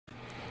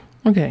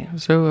Okay,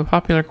 so a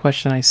popular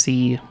question I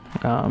see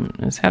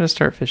is how to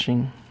start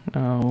fishing.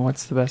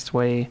 What's the best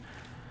way?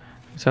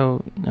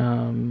 So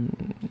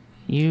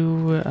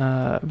you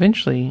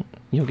eventually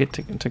you'll get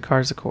to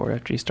Karzakor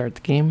after you start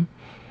the game,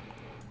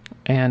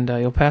 and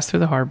you'll pass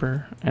through the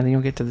harbor, and then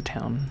you'll get to the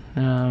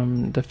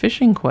town. The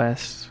fishing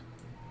quest,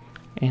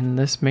 and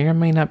this may or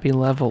may not be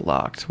level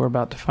locked. We're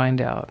about to find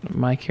out.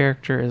 My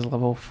character is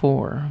level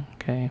 4.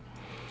 Okay,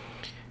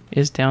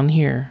 is down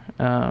here.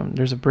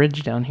 There's a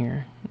bridge down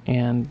here,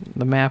 and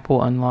the map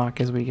will unlock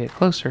as we get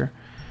closer.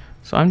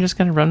 So I'm just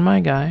going to run my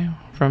guy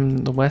from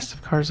the west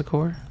of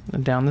Karzakor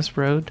down this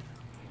road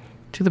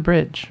to the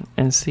bridge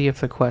and see if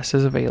the quest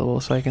is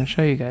available so I can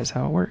show you guys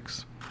how it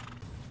works.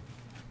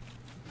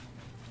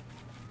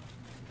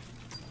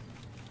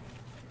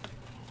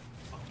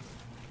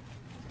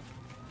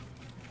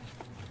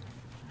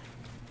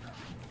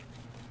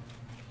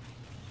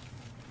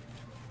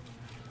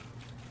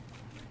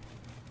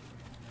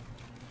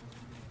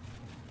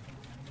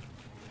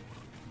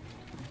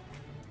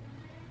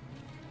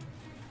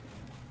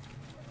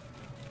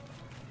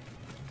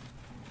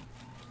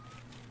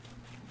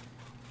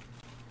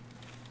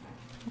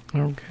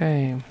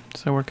 Okay,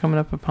 so we're coming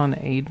up upon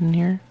Aiden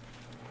here.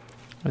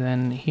 And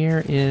then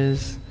here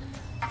is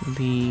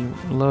the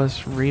Lower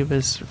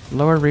Rebus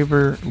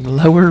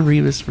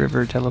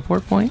River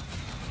teleport point,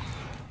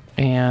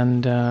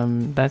 and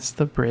that's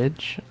the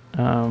bridge.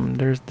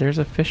 There's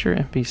a Fisher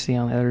NPC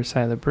on the other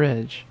side of the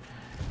bridge,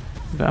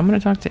 but I'm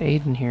gonna talk to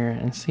Aiden here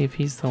and see if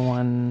he's the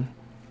one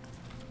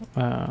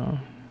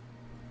that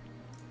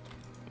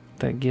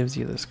gives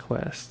you this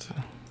quest.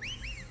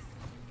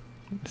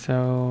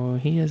 So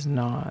he is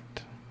not.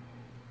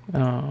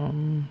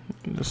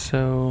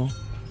 So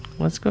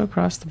let's go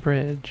across the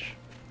bridge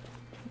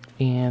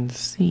and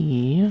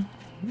see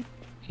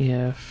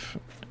if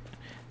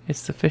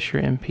it's the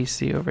Fisher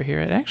NPC over here.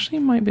 It actually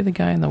might be the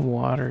guy in the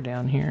water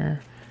down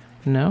here.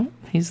 No,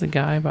 he's the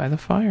guy by the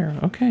fire.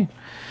 Okay,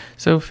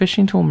 so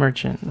fishing tool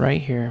merchant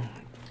right here.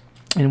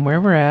 And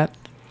where we're at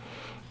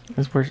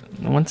is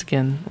once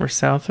again, we're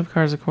south of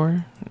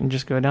Karzakor. And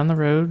just go down the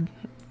road,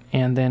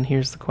 and then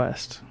here's the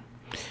quest.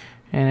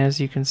 And as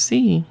you can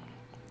see,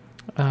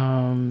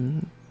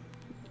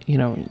 you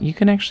know, you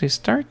can actually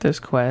start this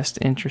quest,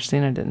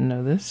 interesting, I didn't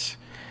know this,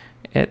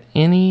 at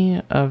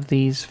any of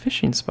these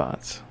fishing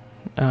spots.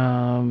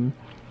 And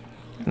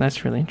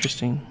that's really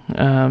interesting.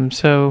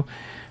 So,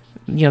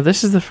 you know,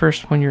 this is the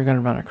first one you're going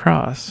to run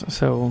across,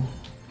 so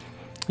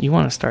you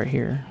want to start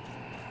here.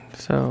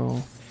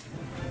 So,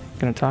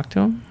 going to talk to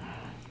him.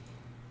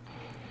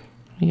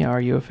 Yeah,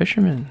 are you a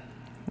fisherman?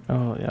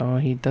 Oh,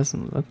 he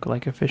doesn't look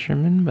like a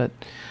fisherman, but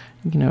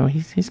you know,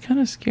 he's kind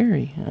of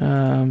scary.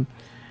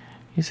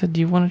 He said,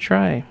 do you want to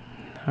try?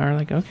 I'm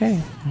like,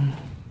 okay.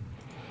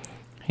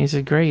 He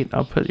said, great,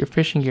 I'll put your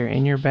fishing gear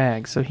in your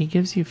bag. So he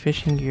gives you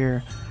fishing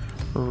gear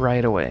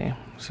right away.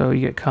 So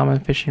you get common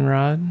fishing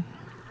rod.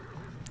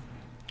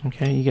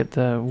 Okay, you get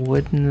the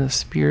wooden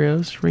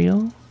Spiros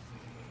reel.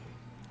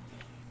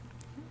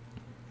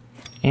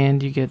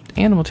 And you get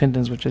animal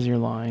tendons, which is your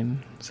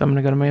line. So I'm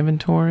going to go to my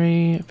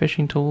inventory,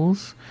 fishing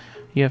tools.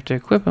 You have to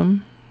equip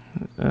them.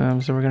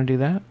 So we're going to do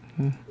that.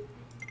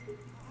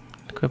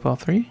 Equip all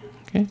 3.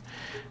 Okay.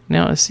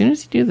 Now, as soon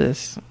as you do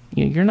this,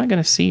 you're not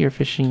going to see your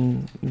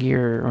fishing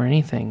gear or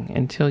anything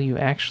until you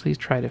actually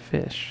try to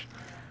fish.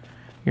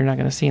 You're not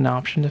going to see an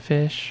option to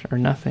fish or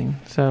nothing.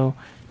 So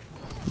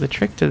the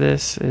trick to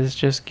this is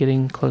just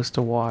getting close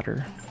to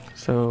water.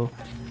 So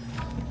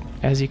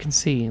as you can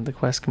see, the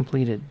quest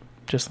completed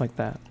just like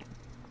that.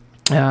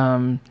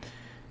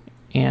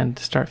 And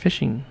start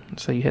fishing.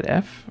 So you hit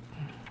F.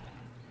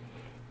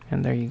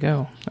 And there you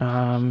go.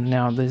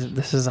 Now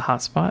this is a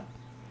hotspot.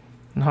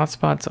 And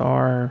hotspots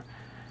are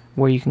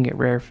where you can get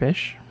rare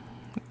fish,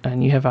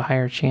 and you have a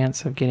higher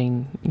chance of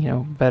getting, you know,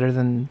 better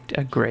than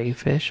a gray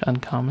fish,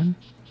 uncommon.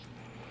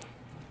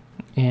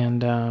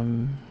 And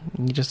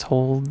you just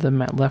hold the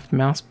left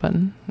mouse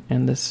button,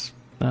 and this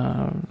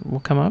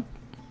will come up.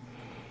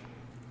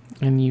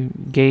 And you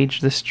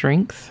gauge the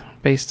strength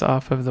based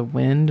off of the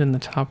wind in the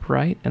top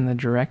right and the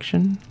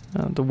direction.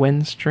 The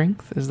wind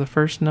strength is the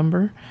first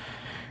number.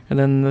 And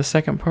then the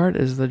second part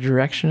is the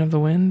direction of the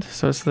wind.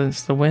 So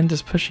since the wind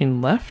is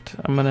pushing left,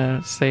 I'm going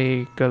to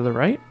say go to the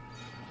right.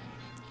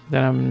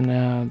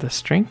 Then the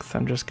strength,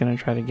 I'm just going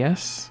to try to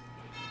guess,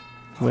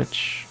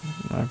 which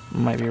I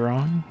might be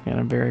wrong, and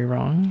I'm very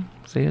wrong.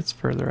 See, it's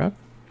further up.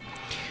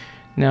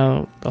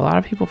 Now, a lot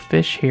of people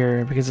fish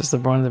here because it's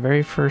one of the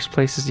very first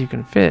places you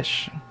can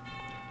fish.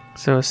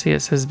 So see,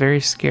 it says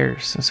very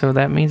scarce. So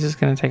that means it's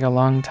going to take a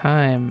long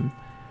time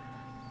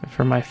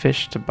for my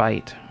fish to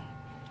bite.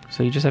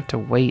 So you just have to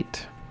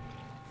wait,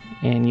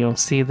 and you'll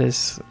see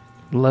this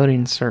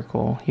loading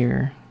circle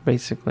here,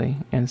 basically,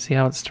 and see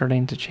how it's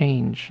starting to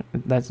change.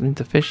 That's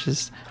the fish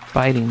is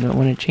biting, but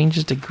when it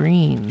changes to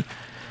green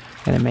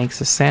and it makes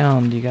a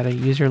sound, you got to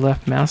use your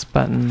left mouse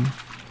button,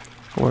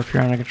 or if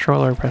you're on a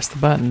controller, press the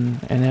button,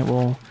 and it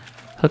will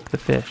hook the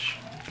fish.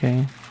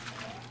 Okay,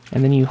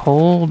 and then you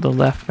hold the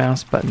left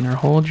mouse button or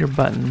hold your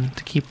button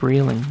to keep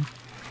reeling,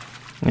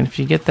 And if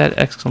you get that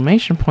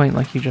exclamation point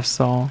like you just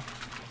saw,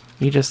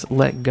 you just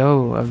let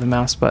go of the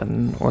mouse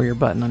button or your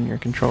button on your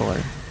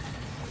controller.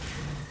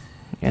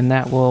 And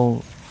that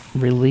will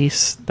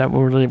relieve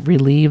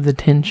the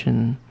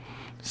tension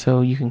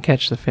so you can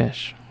catch the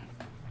fish.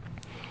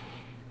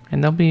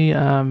 And there'll be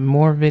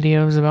more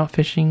videos about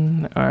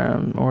fishing,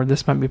 or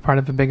this might be part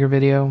of a bigger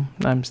video.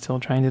 I'm still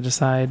trying to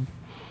decide.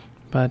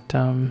 But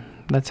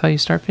that's how you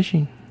start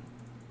fishing.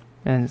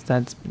 And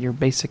that's your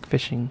basic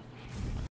fishing.